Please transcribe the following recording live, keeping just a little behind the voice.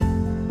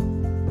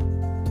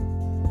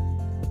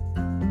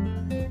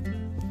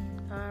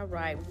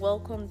right,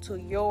 welcome to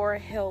your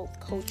health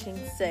coaching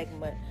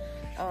segment.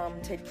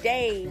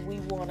 Today we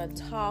want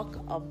to talk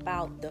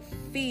about the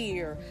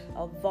fear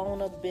of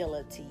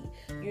vulnerability.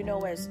 You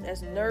know, as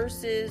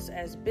nurses,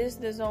 as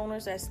business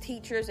owners, as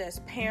teachers,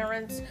 as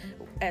parents,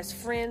 as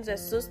friends,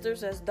 as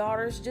sisters, as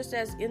daughters, just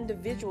as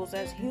individuals,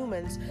 as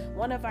humans,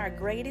 one of our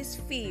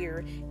greatest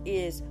fear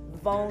is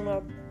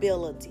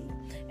vulnerability.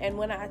 And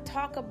when I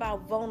talk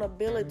about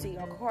vulnerability,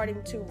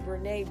 according to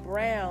Brene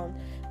Brown,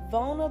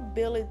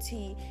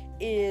 vulnerability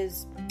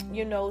is,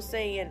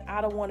 saying,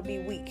 I don't want to be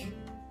weak.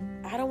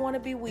 I don't want to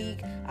be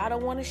weak. I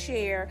don't want to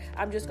share.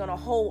 I'm just going to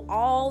hold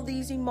all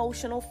these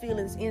emotional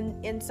feelings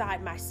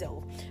inside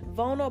myself.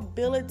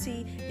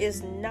 Vulnerability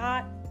is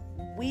not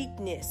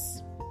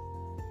weakness.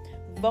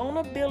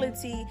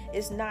 Vulnerability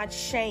is not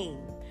shame.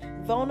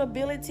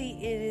 Vulnerability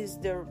is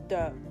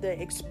the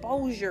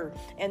exposure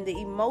and the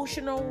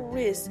emotional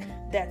risk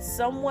that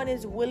someone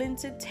is willing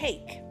to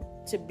take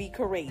to be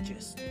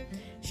courageous.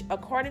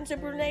 According to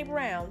Brene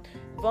Brown,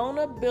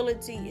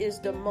 vulnerability is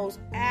the most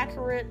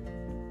accurate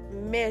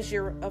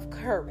measure of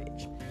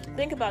courage.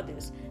 Think about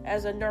this.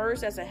 As a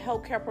nurse, as a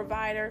healthcare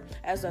provider,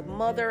 as a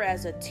mother,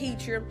 as a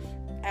teacher,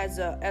 as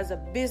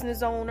a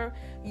business owner,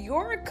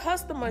 your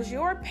customers,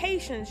 your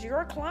patients,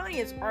 your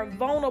clients are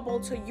vulnerable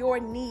to your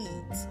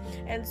needs.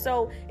 And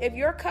so if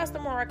your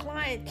customer or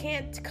client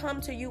can't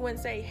come to you and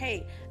say,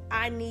 hey,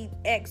 I need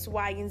X,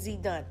 Y, and Z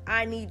done,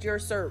 I need your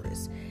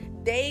service,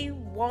 they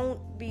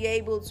won't be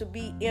able to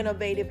be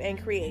innovative and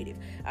creative.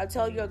 I'll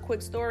tell you a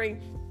quick story.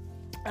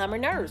 I'm a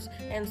nurse,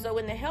 and so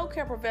in the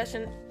healthcare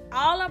profession,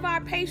 all of our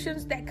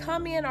patients that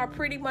come in are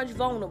pretty much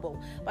vulnerable.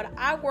 But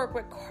I work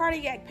with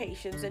cardiac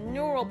patients and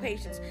neural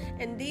patients,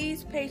 and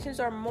these patients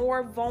are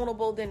more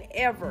vulnerable than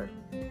ever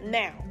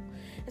now.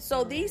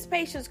 So these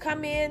patients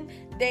come in,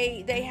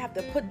 they have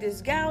to put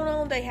this gown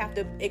on, they have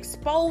to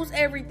expose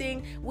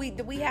everything.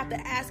 We have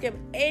to ask them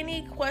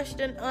any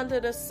question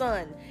under the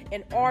sun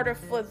in order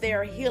for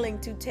their healing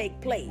to take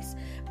place.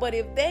 But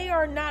if they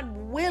are not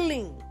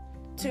willing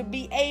to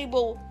be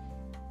able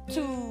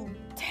to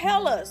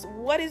tell us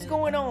what is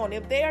going on,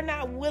 if they are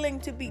not willing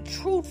to be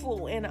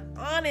truthful and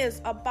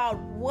honest about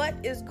what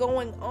is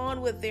going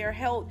on with their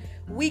health,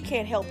 we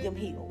can't help them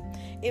heal.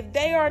 If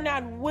they are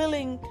not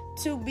willing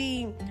to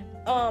be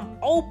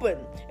open,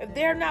 if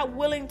they're not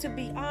willing to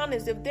be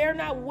honest, if they're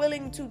not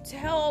willing to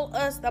tell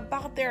us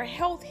about their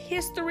health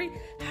history,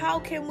 how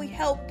can we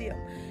help them?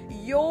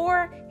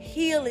 Your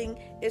healing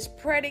is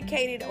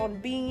predicated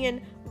on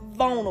being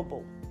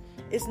vulnerable.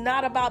 It's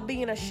not about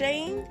being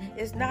ashamed.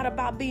 It's not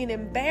about being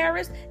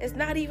embarrassed. It's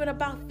not even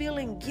about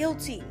feeling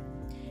guilty.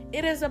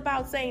 It is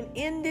about saying,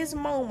 in this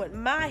moment,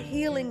 my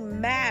healing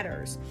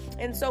matters.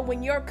 And so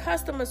when your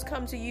customers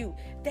come to you,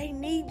 they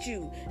need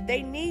you.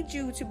 They need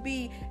you to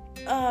be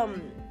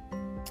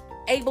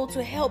able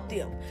to help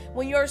them.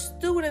 When your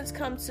students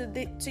come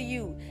to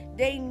you,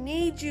 they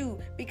need you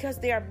because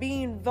they are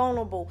being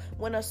vulnerable.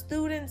 When a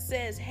student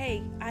says,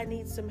 hey, I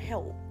need some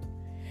help.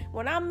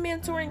 When I'm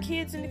mentoring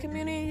kids in the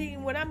community,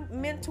 when I'm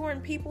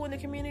mentoring people in the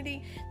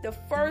community, the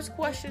first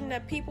question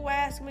that people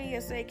ask me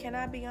is say, can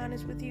I be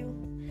honest with you?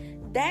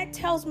 That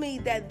tells me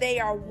that they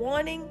are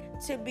wanting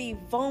to be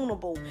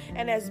vulnerable.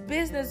 And as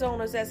business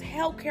owners, as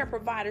healthcare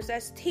providers,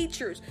 as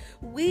teachers,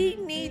 we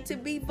need to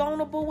be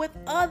vulnerable with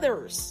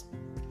others.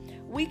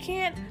 We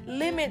can't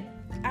limit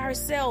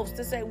ourselves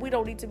to say we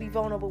don't need to be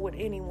vulnerable with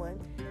anyone.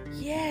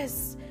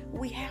 Yes,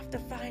 we have to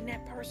find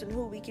that person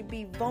who we can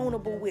be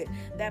vulnerable with,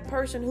 that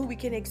person who we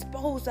can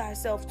expose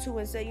ourselves to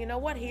and say, you know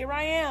what, here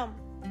I am.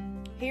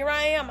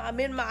 I'm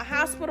in my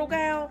hospital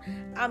gown.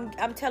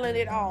 I'm telling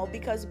it all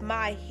because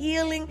my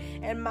healing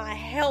and my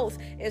health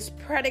is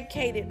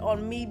predicated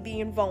on me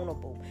being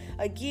vulnerable.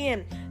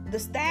 Again, the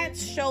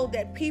stats show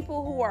that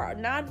people who are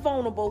not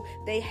vulnerable,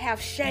 they have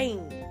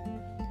shame.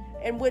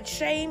 And with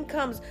shame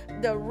comes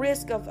the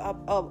risk of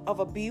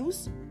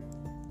abuse,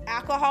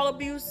 alcohol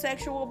abuse,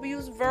 sexual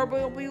abuse,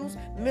 verbal abuse,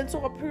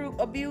 mental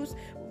abuse.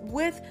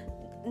 With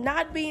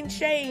not being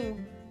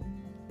shamed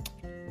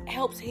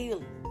helps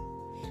healing.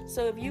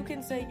 So if you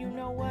can say, you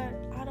know what,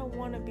 I don't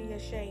want to be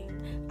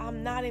ashamed.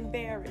 I'm not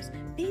embarrassed.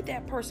 Be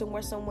that person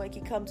where someone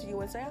can come to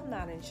you and say, I'm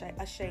not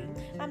ashamed.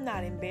 I'm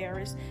not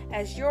embarrassed.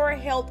 As your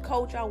health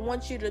coach, I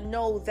want you to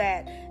know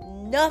that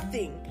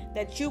nothing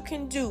that you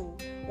can do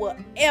will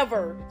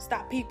ever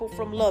stop people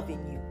from loving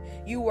you.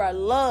 You are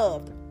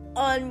loved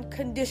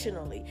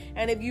unconditionally.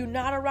 And if you're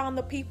not around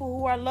the people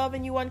who are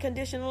loving you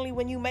unconditionally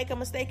when you make a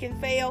mistake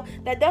and fail,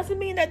 that doesn't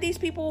mean that these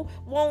people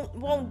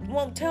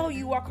won't tell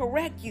you or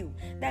correct you.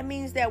 That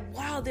means that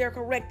while they're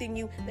correcting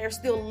you, they're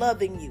still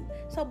loving you.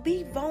 So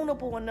be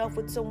vulnerable enough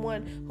with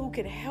someone who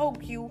can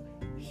help you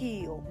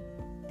heal.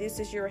 This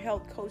is your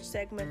health coach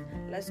segment.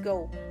 Let's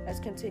go.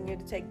 Let's continue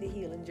to take the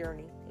healing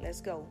journey.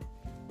 Let's go.